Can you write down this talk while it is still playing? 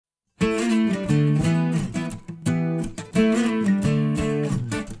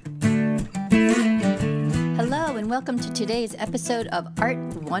welcome to today's episode of Art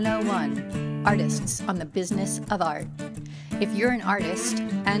 101, Artists on the Business of Art. If you're an artist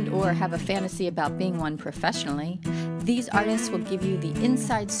and or have a fantasy about being one professionally, these artists will give you the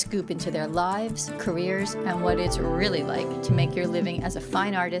inside scoop into their lives, careers, and what it's really like to make your living as a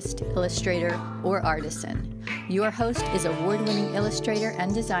fine artist, illustrator, or artisan. Your host is award-winning illustrator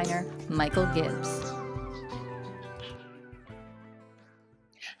and designer, Michael Gibbs.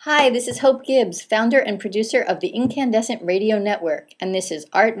 Hi, this is Hope Gibbs, founder and producer of the Incandescent Radio Network, and this is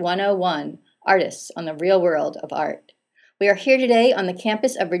Art 101, Artists on the Real World of Art. We are here today on the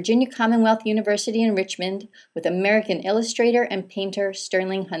campus of Virginia Commonwealth University in Richmond with American illustrator and painter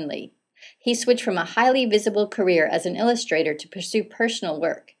Sterling Hundley. He switched from a highly visible career as an illustrator to pursue personal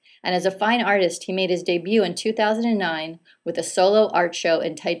work, and as a fine artist, he made his debut in 2009 with a solo art show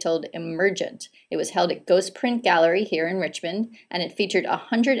entitled Emergent. It was held at Ghost Print Gallery here in Richmond, and it featured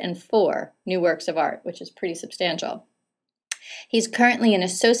 104 new works of art, which is pretty substantial. He's currently an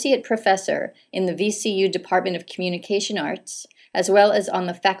associate professor in the VCU Department of Communication Arts, as well as on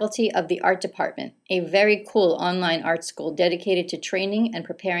the faculty of the Art Department, a very cool online art school dedicated to training and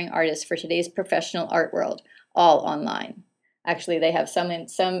preparing artists for today's professional art world, all online. Actually, they have some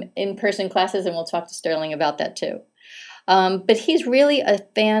in-person classes, and we'll talk to Sterling about that too. But he's really a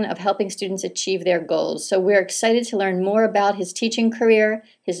fan of helping students achieve their goals, so we're excited to learn more about his teaching career,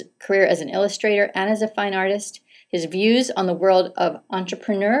 his career as an illustrator and as a fine artist, his views on the world of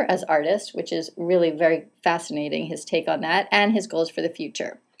entrepreneur as artist, which is really very fascinating, his take on that, and his goals for the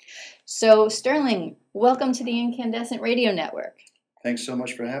future. So, Sterling, welcome to the Incandescent Radio Network. Thanks so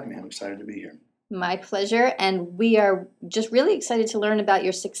much for having me. I'm excited to be here. My pleasure, and we are just really excited to learn about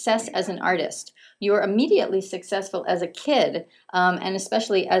your success as an artist. You were immediately successful as a kid, and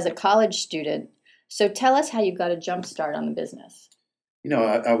especially as a college student. So tell us how you got a jump start on the business. You know,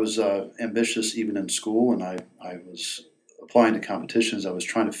 I was ambitious even in school, and I was applying to competitions. I was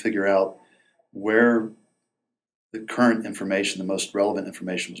trying to figure out where the current information, the most relevant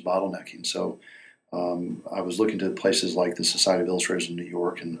information, was bottlenecking. So I was looking to places like the Society of Illustrators in New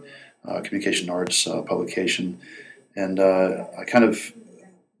York and Communication Arts publication, and I kind of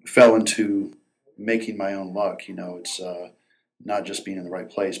fell into making my own luck. You know, it's not just being in the right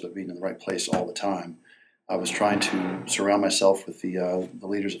place, but being in the right place all the time. I was trying to surround myself with the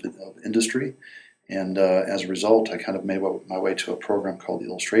leaders of the industry, and as a result, I kind of made my way to a program called the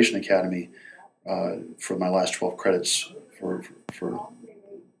Illustration Academy for my last 12 credits for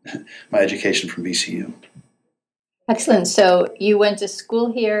my education from VCU. Excellent. So you went to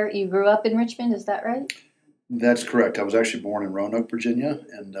school here. You grew up in Richmond, is that right? That's correct. I was actually born in Roanoke, Virginia,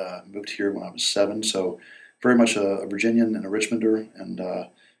 and moved here when I was 7. So very much a Virginian and a Richmonder,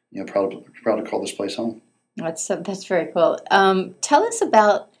 and proud to call this place home. That's very cool. Tell us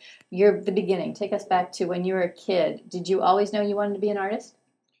about the beginning. Take us back to when you were a kid. Did you always know you wanted to be an artist?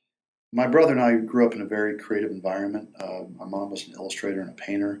 My brother and I grew up in a very creative environment. My mom was an illustrator and a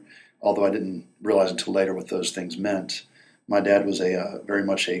painter, although I didn't realize until later what those things meant. My dad was very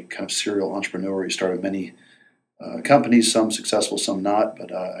much a kind of serial entrepreneur. He started many companies, some successful, some not,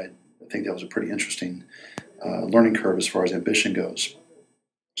 but I think that was a pretty interesting learning curve as far as ambition goes.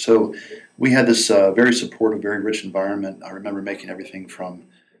 So we had this very supportive, very rich environment. I remember making everything from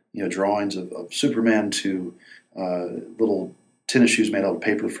drawings of Superman to little tennis shoes made out of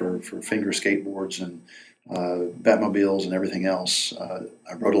paper for finger skateboards and Batmobiles and everything else.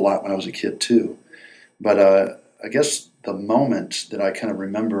 I wrote a lot when I was a kid too. But I guess the moment that I kind of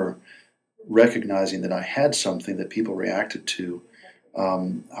remember recognizing that I had something that people reacted to,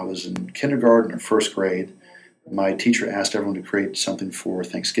 I was in kindergarten or first grade. My teacher asked everyone to create something for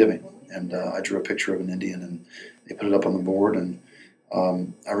Thanksgiving. And I drew a picture of an Indian and they put it up on the board. And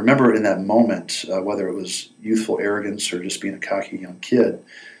I remember in that moment, whether it was youthful arrogance or just being a cocky young kid,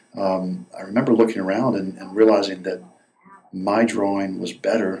 I remember looking around and realizing that my drawing was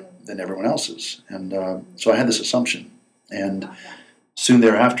better than everyone else's. And so I had this assumption. And soon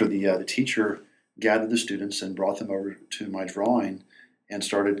thereafter, the teacher gathered the students and brought them over to my drawing and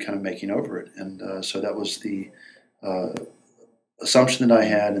started kind of making over it. And so that was the assumption that I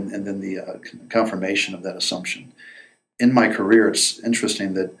had, and then the confirmation of that assumption. In my career, it's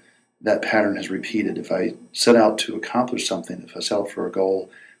interesting that pattern has repeated. If I set out to accomplish something, if I set out for a goal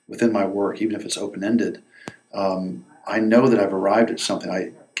within my work, even if it's open-ended, I know that I've arrived at something.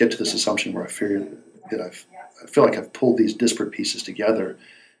 I get to this assumption where I feel like I've pulled these disparate pieces together,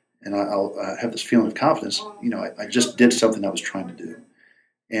 and I'll have this feeling of confidence. I just did something I was trying to do.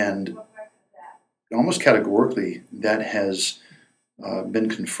 And almost categorically, that has been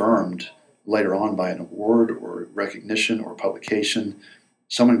confirmed later on by an award or recognition or publication,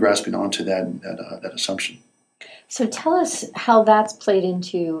 someone grasping onto that assumption. So tell us how that's played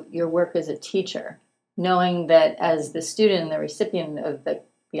into your work as a teacher, knowing that as the student and the recipient of the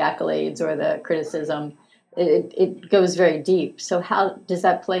accolades or the criticism, it goes very deep. So how does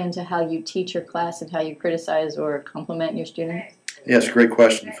that play into how you teach your class and how you criticize or compliment your students? Yes, great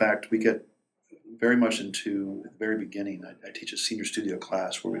question. In fact, we get very much into at the very beginning. I teach a senior studio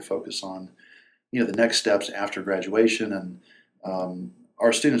class where we focus on the next steps after graduation, and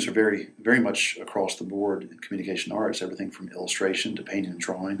our students are very much across the board in communication arts, everything from illustration to painting and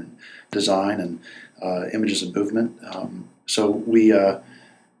drawing and design and images and movement. So we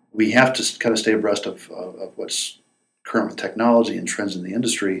have to kind of stay abreast of what's current with technology and trends in the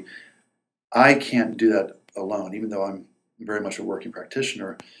industry. I can't do that alone, even though I'm very much a working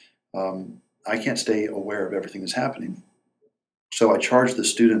practitioner. I can't stay aware of everything that's happening. So I charge the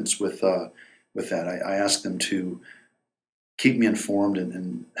students with that. I ask them to keep me informed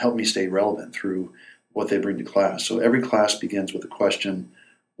and help me stay relevant through what they bring to class. So every class begins with the question,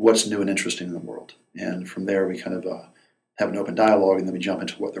 what's new and interesting in the world? And from there, we kind of have an open dialogue, and then we jump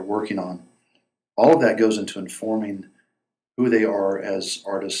into what they're working on. All of that goes into informing who they are as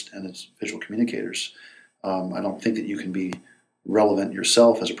artists and as visual communicators. I don't think that you can be relevant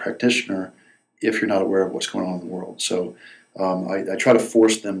yourself as a practitioner if you're not aware of what's going on in the world. So I try to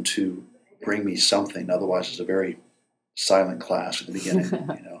force them to bring me something. Otherwise, it's a very silent class at the beginning.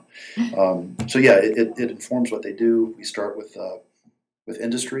 So yeah, it informs what they do. We start with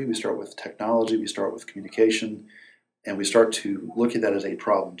industry. We start with technology. We start with communication, and we start to look at that as a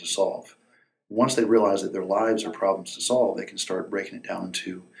problem to solve. Once they realize that their lives are problems to solve, they can start breaking it down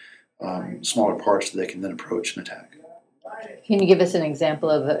into smaller parts that they can then approach and attack. Can you give us an example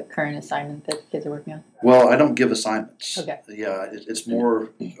of a current assignment that kids are working on? Well, I don't give assignments. Okay. Yeah, it's more,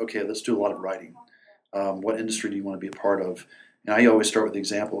 okay, let's do a lot of writing. What industry do you want to be a part of? And I always start with the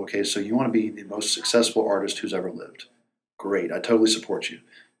example, okay, so you want to be the most successful artist who's ever lived. Great, I totally support you.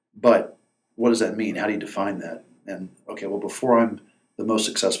 But what does that mean? How do you define that? And okay, well, before I'm the most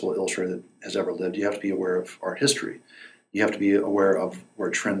successful illustrator that has ever lived, you have to be aware of art history. You have to be aware of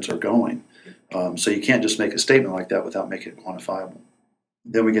where trends are going. So you can't just make a statement like that without making it quantifiable.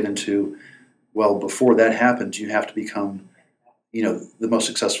 Then we get into, well, before that happens, you have to become, the most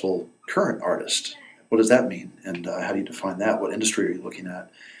successful current artist. What does that mean? And how do you define that? What industry are you looking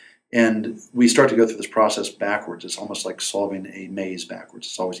at? And we start to go through this process backwards. It's almost like solving a maze backwards.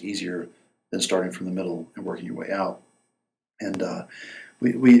 It's always easier than starting from the middle and working your way out. And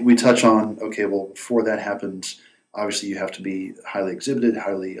we touch on, okay, well, before that happens, obviously you have to be highly exhibited,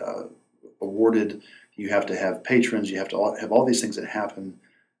 highly awarded. You have to have patrons. You have to have all these things that happen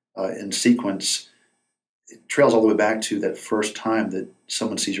in sequence. It trails all the way back to that first time that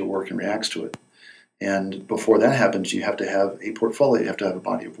someone sees your work and reacts to it. And before that happens, you have to have a portfolio. You have to have a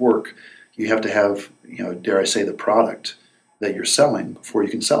body of work. You have to have, dare I say, the product that you're selling before you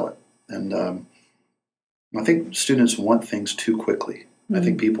can sell it. And I think students want things too quickly. Mm-hmm. I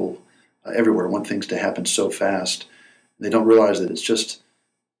think people everywhere want things to happen so fast. They don't realize that it's just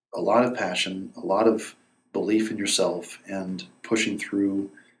a lot of passion, a lot of belief in yourself, and pushing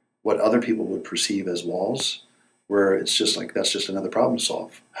through what other people would perceive as walls, where it's just like, that's just another problem to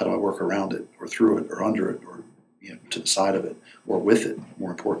solve. How do I work around it, or through it, or under it, or to the side of it, or with it,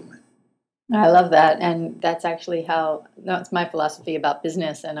 more importantly. I love that, and that's actually that's my philosophy about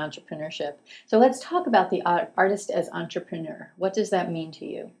business and entrepreneurship. So let's talk about the artist as entrepreneur. What does that mean to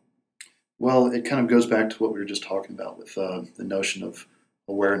you? Well, it kind of goes back to what we were just talking about with the notion of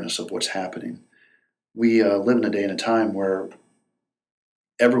awareness of what's happening. We live in a day and a time where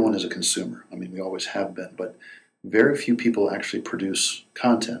everyone is a consumer. I mean, we always have been, but very few people actually produce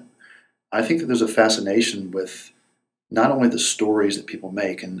content. I think that there's a fascination with not only the stories that people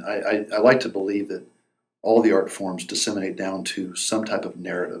make, and I like to believe that all the art forms disseminate down to some type of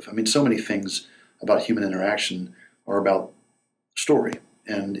narrative. I mean, so many things about human interaction are about story.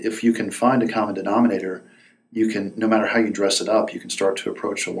 And if you can find a common denominator, you can, no matter how you dress it up, you can start to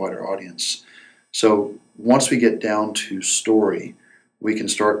approach a wider audience. So once we get down to story, we can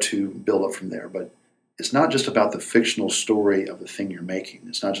start to build up from there. But it's not just about the fictional story of the thing you're making.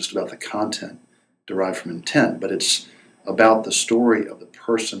 It's not just about the content derived from intent, but it's about the story of the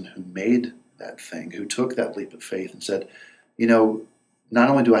person who made that thing, who took that leap of faith and said, not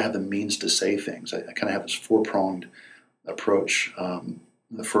only do I have the means to say things, I kind of have this four-pronged approach.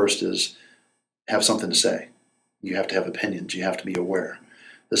 The first is have something to say. You have to have opinions. You have to be aware.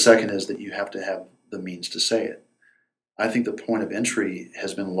 The second is that you have to have the means to say it. I think the point of entry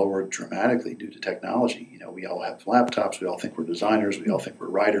has been lowered dramatically due to technology. We all have laptops. We all think we're designers. We all think we're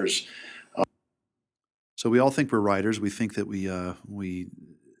writers. So we all think we're writers. We think that we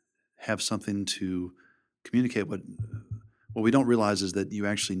have something to communicate, what we don't realize is that you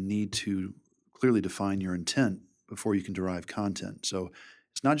actually need to clearly define your intent before you can derive content. So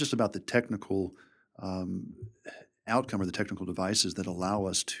it's not just about the technical um, outcome or the technical devices that allow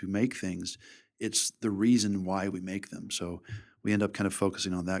us to make things. It's the reason why we make them. So we end up kind of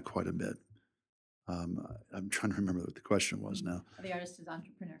focusing on that quite a bit. I'm trying to remember what the question was now. The artist is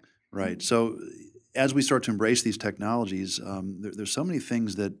entrepreneur. Right. So as we start to embrace these technologies, there's so many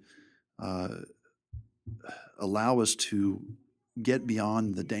things that uh, allow us to get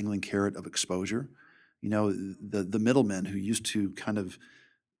beyond the dangling carrot of exposure. You know, the middlemen who used to kind of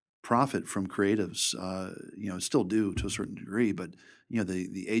profit from creatives, still do to a certain degree, but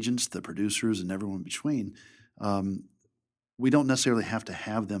the agents, the producers, and everyone in between. Um, we don't necessarily have to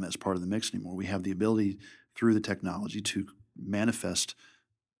have them as part of the mix anymore. We have the ability through the technology to manifest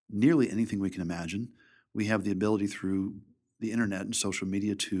nearly anything we can imagine. We have the ability through the internet and social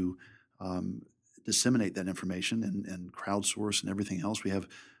media to um, disseminate that information and crowdsource and everything else. We have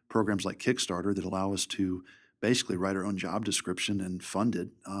programs like Kickstarter that allow us to basically write our own job description and fund it.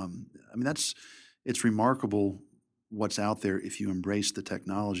 It's remarkable what's out there if you embrace the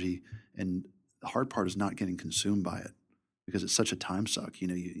technology. And the hard part is not getting consumed by it because it's such a time suck. You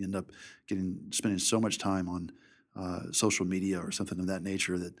end up spending so much time on social media or something of that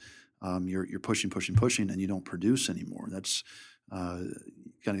nature that you're pushing, and you don't produce anymore. That's you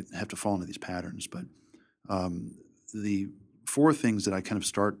kind of have to fall into these patterns. But the four things that I kind of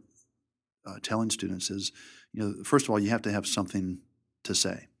start telling students is, first of all, you have to have something to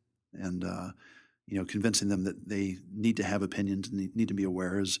say, and convincing them that they need to have opinions and need to be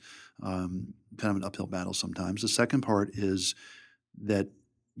aware is kind of an uphill battle sometimes. The second part is that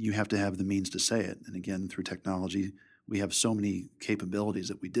you have to have the means to say it. And again, through technology, we have so many capabilities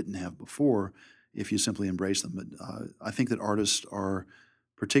that we didn't have before if you simply embrace them. But I think that artists are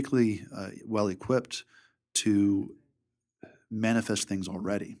particularly well equipped to manifest things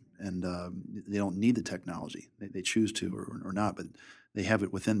already. And they don't need the technology. They choose to or not, but they have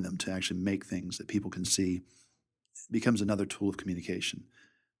it within them to actually make things that people can see. It becomes another tool of communication.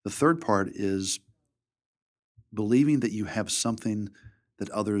 The third part is believing that you have something that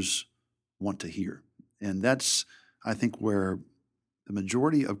others want to hear. And that's, I think, where the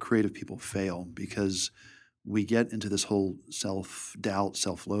majority of creative people fail because we get into this whole self doubt,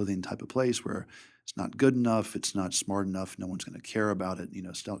 self loathing type of place where it's not good enough, it's not smart enough, no one's going to care about it.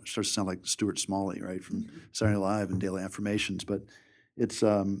 Starts to sound like Stuart Smalley, right, from Saturday Night Live and Daily Affirmations. But it's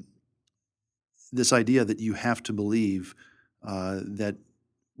this idea that you have to believe that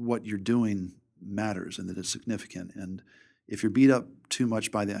what you're doing matters and that it's significant. And if you're beat up too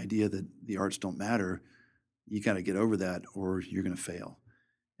much by the idea that the arts don't matter, you got to get over that or you're going to fail.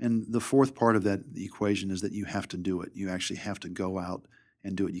 And the fourth part of that the equation is that you have to do it. You actually have to go out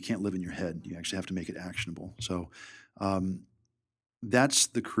and do it. You can't live in your head. You actually have to make it actionable. So that's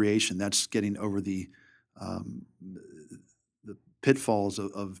the creation. That's getting over um, the pitfalls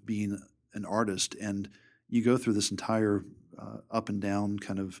of being an artist. And you go through this entire up and down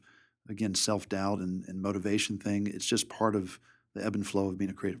kind of, again, self-doubt and motivation thing. It's just part of the ebb and flow of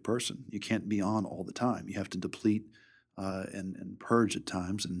being a creative person. You can't be on all the time. You have to deplete and purge at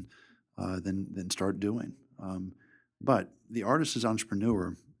times and then start doing. But the artist as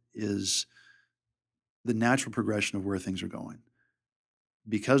entrepreneur is the natural progression of where things are going.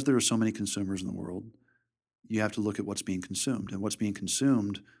 Because there are so many consumers in the world, you have to look at what's being consumed. And what's being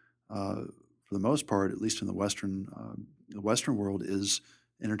consumed, for the most part, at least in the Western world, is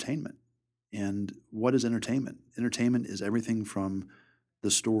entertainment. And what is entertainment? Entertainment is everything from the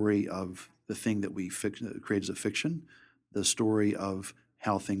story of the thing that we create as a fiction, the story of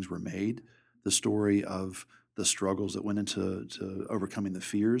how things were made, the story of the struggles that went into overcoming the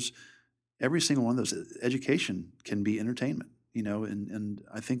fears. Every single one of those, education can be entertainment, and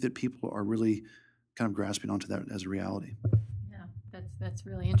I think that people are really kind of grasping onto that as a reality. Yeah, that's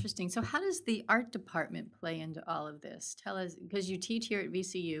really interesting. So how does the art department play into all of this? Tell us, because you teach here at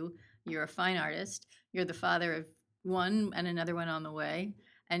VCU, you're a fine artist, you're the father of one and another one on the way,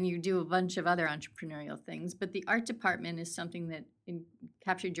 and you do a bunch of other entrepreneurial things, but the art department is something that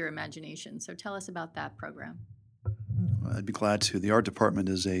captured your imagination. So tell us about that program. I'd be glad to. The art department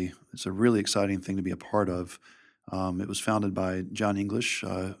it's a really exciting thing to be a part of. It was founded by John English.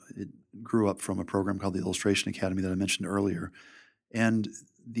 It grew up from a program called the Illustration Academy that I mentioned earlier. And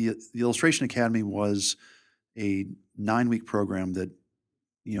the Illustration Academy was a 9-week program that,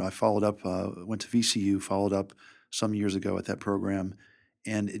 I followed up, went to VCU, followed up some years ago at that program.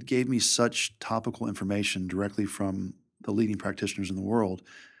 And it gave me such topical information directly from the leading practitioners in the world.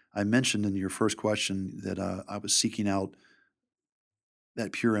 I mentioned in your first question that I was seeking out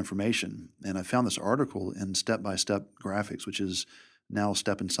that pure information. And I found this article in Step by Step Graphics, which is now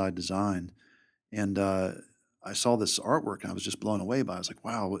Step Inside Design. And I saw this artwork and I was just blown away by it. I was like,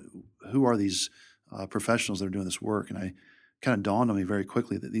 wow, who are these professionals that are doing this work? And I kind of dawned on me very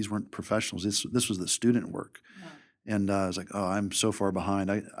quickly that these weren't professionals. This was the student work. Wow. And I was like, oh, I'm so far behind.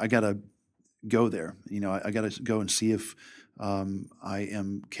 I got to go there. I got to go and see if I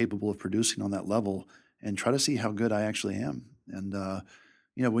am capable of producing on that level and try to see how good I actually am. And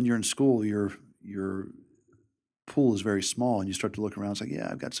when you're in school, your pool is very small, and you start to look around. It's like, yeah,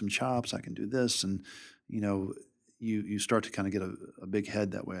 I've got some chops. I can do this, and you know, you start to kind of get a big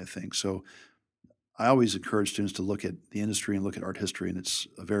head that way. I think so. I always encourage students to look at the industry and look at art history, and it's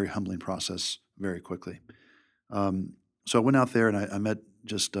a very humbling process very quickly. So I went out there and I met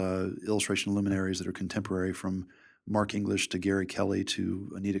just illustration luminaries that are contemporary, from Mark English to Gary Kelly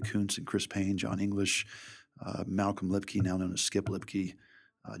to Anita Kuntz and Chris Payne, John English, Malcolm Lipke, now known as Skip Lipke,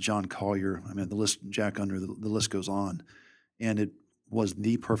 John Collier. I mean, the list, Jack Under, the list goes on. And it was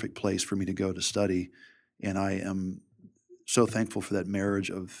the perfect place for me to go to study. And I am so thankful for that marriage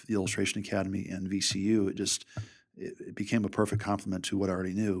of the Illustration Academy and VCU. It became a perfect complement to what I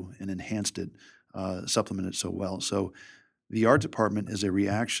already knew and enhanced it, supplemented it so well. So the art department is a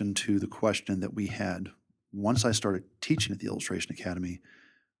reaction to the question that we had. Once I started teaching at the Illustration Academy,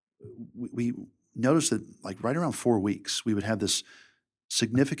 we noticed that like right around 4 weeks, we would have this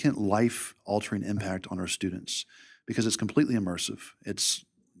significant life-altering impact on our students because it's completely immersive. It's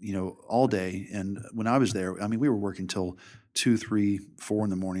all day. And when I was there, I mean, we were working till 2, 3, 4 in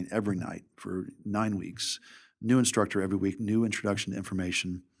the morning every night for 9 weeks. New instructor every week, new introduction to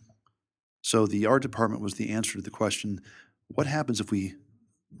information. So the art department was the answer to the question, what happens if we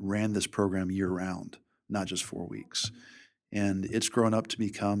ran this program year-round, not just 4 weeks? And it's grown up to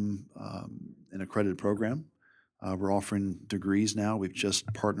become an accredited program. We're offering degrees now. We've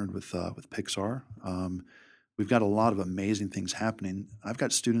just partnered with Pixar. We've got a lot of amazing things happening. I've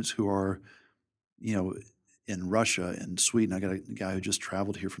got students who are, in Russia and Sweden. I got a guy who just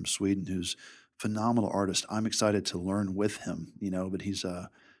traveled here from Sweden who's a phenomenal artist. I'm excited to learn with him, but he's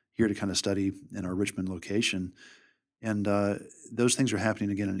here to kind of study in our Richmond location. And those things are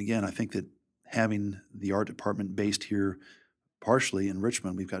happening again and again. I think that having the art department based here partially in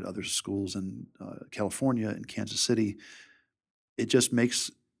Richmond, we've got other schools in California and Kansas City. It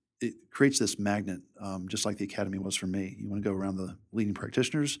creates this magnet, just like the academy was for me. You want to go around the leading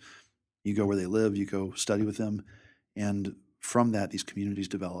practitioners, you go where they live, you go study with them, and from that, these communities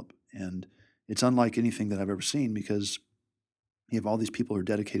develop. And it's unlike anything that I've ever seen because you have all these people who are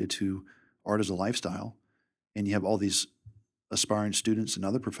dedicated to art as a lifestyle, and you have all these aspiring students and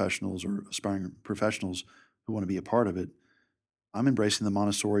other professionals or aspiring professionals who want to be a part of it. I'm embracing the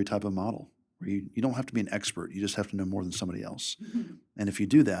Montessori type of model where you don't have to be an expert. You just have to know more than somebody else. Mm-hmm. And if you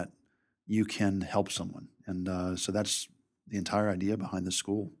do that, you can help someone. And so that's the entire idea behind the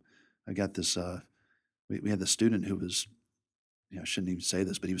school. I got this, we had this student who was, I shouldn't even say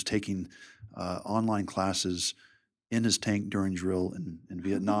this, but he was taking online classes in his tank during drill in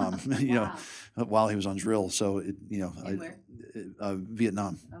Vietnam, Wow. While he was on drill. So,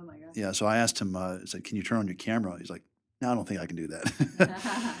 Vietnam. Oh my God. Yeah. So I asked him, I said, can you turn on your camera? He's like, no, I don't think I can do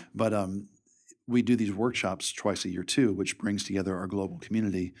that. But we do these workshops twice a year too, which brings together our global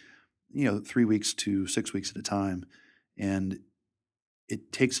community, 3 weeks to 6 weeks at a time. And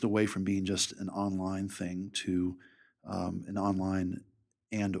it takes it away from being just an online thing to an online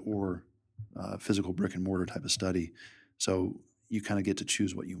or physical brick and mortar type of study. So you kind of get to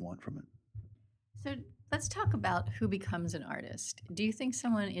choose what you want from it. So let's talk about who becomes an artist. Do you think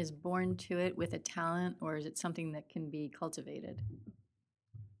someone is born to it with a talent, or is it something that can be cultivated?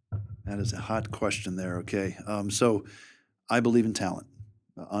 That is a hot question there. Okay. So I believe in talent.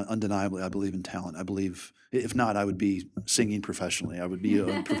 Undeniably, I believe in talent. I believe, if not, I would be singing professionally. I would be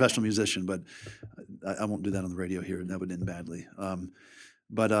a professional musician, but I won't do that on the radio here. That would end badly.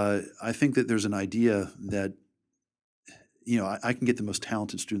 But I think that there's an idea that, I can get the most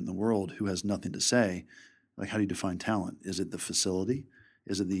talented student in the world who has nothing to say. Like, how do you define talent? Is it the facility?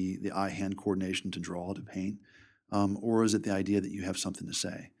 Is it the eye-hand coordination to draw, to paint? Or is it the idea that you have something to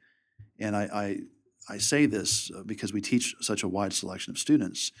say? And I say this because we teach such a wide selection of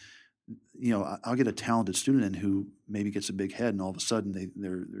students. I'll get a talented student in who maybe gets a big head, and all of a sudden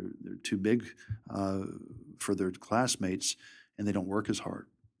they're too big for their classmates, and they don't work as hard.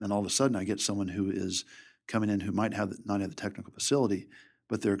 And all of a sudden, I get someone who is coming in who might not have the technical facility,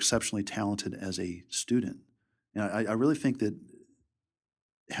 but they're exceptionally talented as a student. And I really think that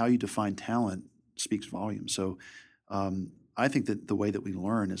how you define talent speaks volumes. So I think that the way that we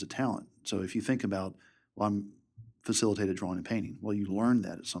learn is a talent. So if you think about, well, facilitated drawing and painting. Well, you learned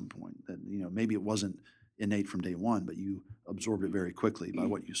that at some point. That maybe it wasn't innate from day one, but you absorbed it very quickly by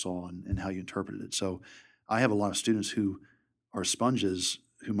what you saw and how you interpreted it. So, I have a lot of students who are sponges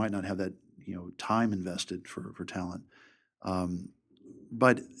who might not have that time invested for talent. Um,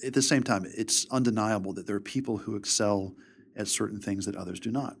 but at the same time, it's undeniable that there are people who excel at certain things that others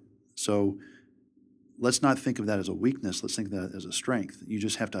do not. So let's not think of that as a weakness. Let's think of that as a strength. You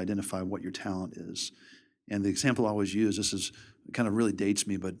just have to identify what your talent is. And the example I always use, this is kind of really dates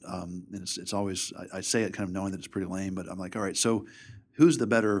me, but and it's always, I say it kind of knowing that it's pretty lame, but I'm like, all right, so who's the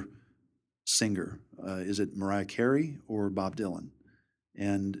better singer? Is it Mariah Carey or Bob Dylan?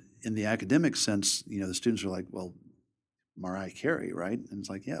 And in the academic sense, the students are like, well, Mariah Carey, right? And it's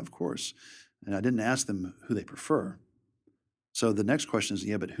like, yeah, of course. And I didn't ask them who they prefer. So the next question is,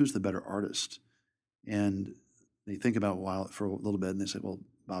 yeah, but who's the better artist? And they think about for a little bit, and they say, well,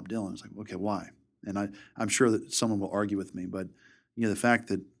 Bob Dylan. It's like, okay, why? And I'm sure that someone will argue with me, but the fact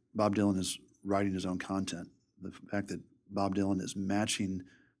that Bob Dylan is writing his own content, the fact that Bob Dylan is matching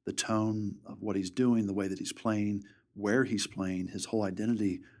the tone of what he's doing, the way that he's playing, where he's playing, his whole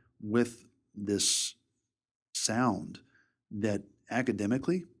identity with this sound that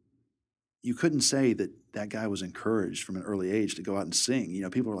academically you couldn't say that that guy was encouraged from an early age to go out and sing.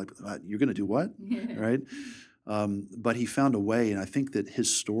 People are like, you're going to do what? Right? But he found a way, and I think that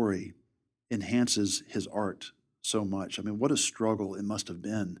his story enhances his art so much. I mean, what a struggle it must have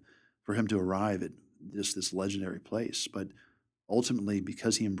been for him to arrive at this legendary place. But ultimately,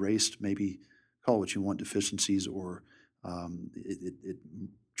 because he embraced, maybe call it what you want, deficiencies, or it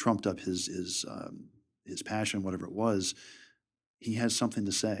trumped up his passion, whatever it was, he has something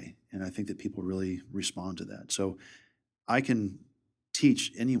to say. And I think that people really respond to that. So I can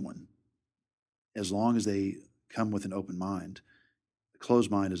teach anyone as long as they come with an open mind. A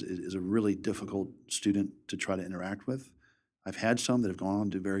closed mind is a really difficult student to try to interact with. I've had some that have gone on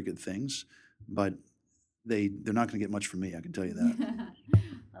to do very good things, but they're not going to get much from me, I can tell you that.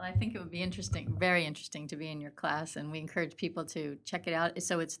 Well, I think it would be interesting, very interesting to be in your class, and we encourage people to check it out.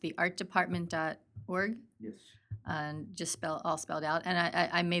 So it's the artdepartment.org? Yes. And just all spelled out. And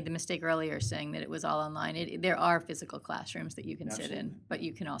I made the mistake earlier saying that it was all online. There are physical classrooms that you can sit in, but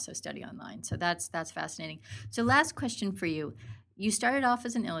you can also study online. So that's fascinating. So last question for you. You started off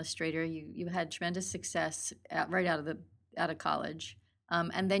as an illustrator. You had tremendous success right out of college.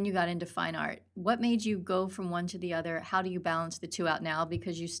 And then you got into fine art. What made you go from one to the other? How do you balance the two out now?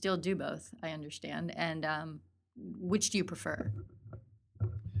 Because you still do both, I understand. And which do you prefer?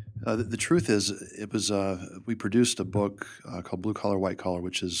 The truth is, it was we produced a book called Blue Collar, White Collar,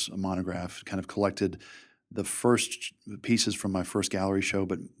 which is a monograph, kind of collected the first pieces from my first gallery show,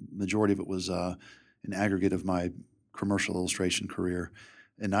 but majority of it was an aggregate of my commercial illustration career.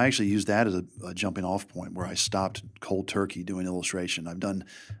 And I actually used that as a jumping off point where I stopped cold turkey doing illustration. I've done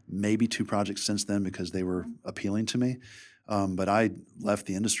maybe 2 projects since then because they were appealing to me. But I left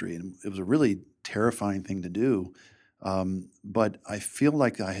the industry, and it was a really terrifying thing to do. But I feel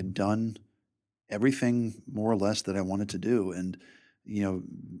like I had done everything more or less that I wanted to do. And,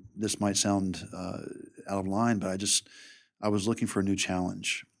 this might sound out of line, but I was looking for a new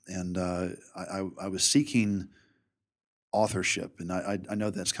challenge. And I was seeking authorship. And I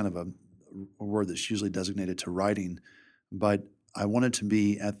know that's kind of a word that's usually designated to writing, but I wanted to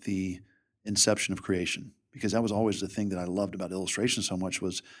be at the inception of creation, because that was always the thing that I loved about illustration so much,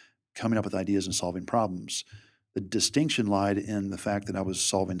 was coming up with ideas and solving problems. The distinction lied in the fact that I was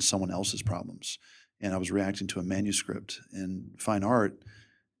solving someone else's problems, and I was reacting to a manuscript. In fine art,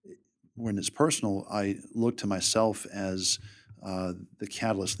 when it's personal, I look to myself as the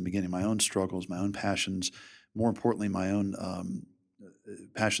catalyst in the beginning, my own struggles, my own passions, more importantly, my own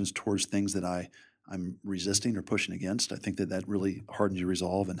passions towards things that I'm resisting or pushing against. I think that really hardens your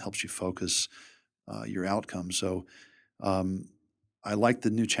resolve and helps you focus your outcome. So I like the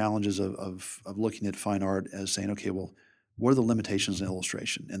new challenges of looking at fine art as saying, okay, well, what are the limitations in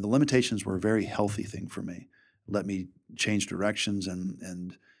illustration? And the limitations were a very healthy thing for me. Let me change directions,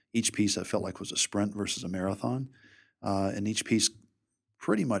 and each piece I felt like was a sprint versus a marathon. And each piece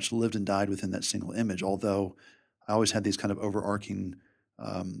pretty much lived and died within that single image, although I always had these kind of overarching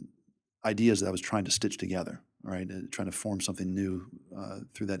ideas that I was trying to stitch together, right? Trying to form something new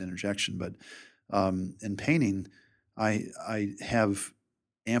through that interjection. But in painting, I have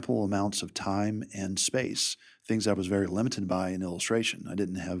ample amounts of time and space, things I was very limited by in illustration. I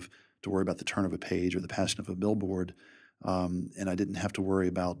didn't have to worry about the turn of a page or the passing of a billboard, and I didn't have to worry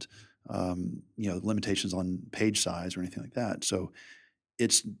about limitations on page size or anything like that. So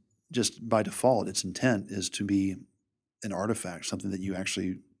it's just by default, its intent is to be an artifact, something that you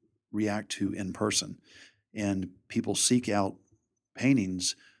actually react to in person. and people seek out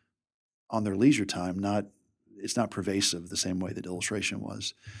paintings on their leisure time. It's not pervasive the same way that illustration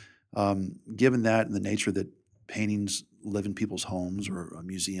was. Given that and the nature that paintings live in people's homes or a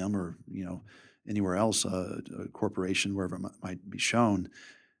museum or anywhere else, a corporation, wherever it might be shown,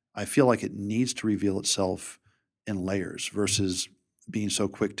 I feel like it needs to reveal itself in layers versus being so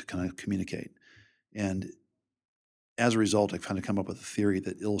quick to kind of communicate. And as a result, I've kind of come up with a theory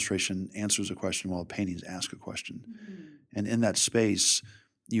that illustration answers a question while paintings ask a question. Mm-hmm. And in that space,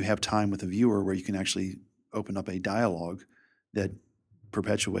 you have time with the viewer where you can actually open up a dialogue that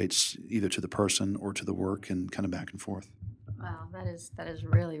perpetuates either to the person or to the work and kind of back and forth. Wow, that is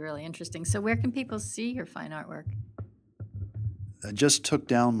really, really interesting. So where can people see your fine artwork? I just took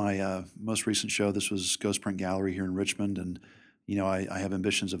down my most recent show. This was Ghost Print Gallery here in Richmond, and I have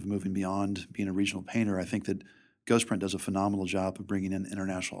ambitions of moving beyond being a regional painter. I think that Ghost Print does a phenomenal job of bringing in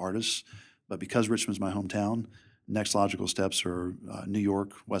international artists, but because Richmond's my hometown, next logical steps are New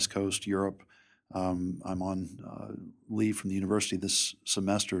York, West Coast, Europe. I'm on leave from the university this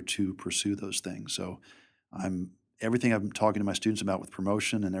semester to pursue those things. So everything I'm talking to my students about with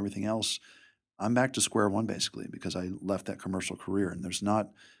promotion and everything else, I'm back to square one basically because I left that commercial career, and there's not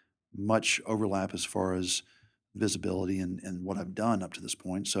much overlap as far as visibility and what I've done up to this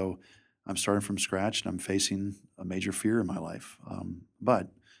point. So I'm starting from scratch, and I'm facing a major fear in my life. But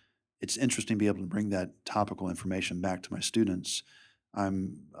it's interesting to be able to bring that topical information back to my students.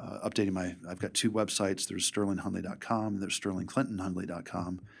 I'm updating I've got two websites. There's sterlinghundley.com and there's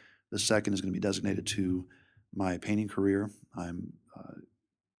sterlingclintonhundley.com. The second is going to be designated to my painting career. I'm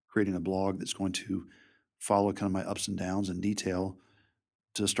creating a blog that's going to follow kind of my ups and downs in detail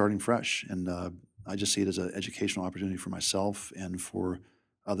to starting fresh. And I just see it as an educational opportunity for myself and for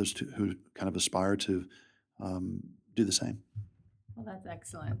others who kind of aspire to do the same. Well, that's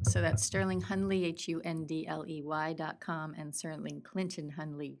excellent. So that's Sterling Hundley, HUNDLEY.com, and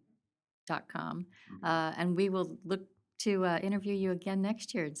sterlingclintonhundley.com. And we will look to interview you again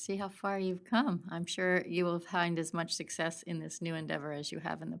next year and see how far you've come. I'm sure you will find as much success in this new endeavor as you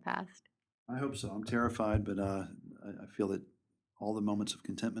have in the past. I hope so. I'm terrified, but I feel that all the moments of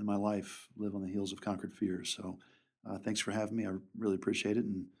contentment in my life live on the heels of conquered fears. So thanks for having me. I really appreciate it,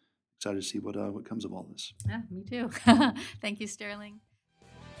 and excited to see what comes of all this. Yeah, me too. Thank you, Sterling.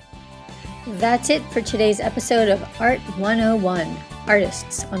 That's it for today's episode of Art 101,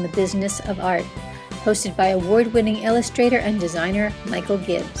 Artists on the Business of Art, hosted by award-winning illustrator and designer Michael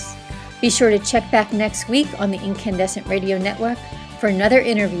Gibbs. Be sure to check back next week on the Incandescent Radio Network for another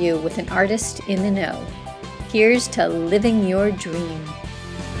interview with an artist in the know. Here's to living your dream.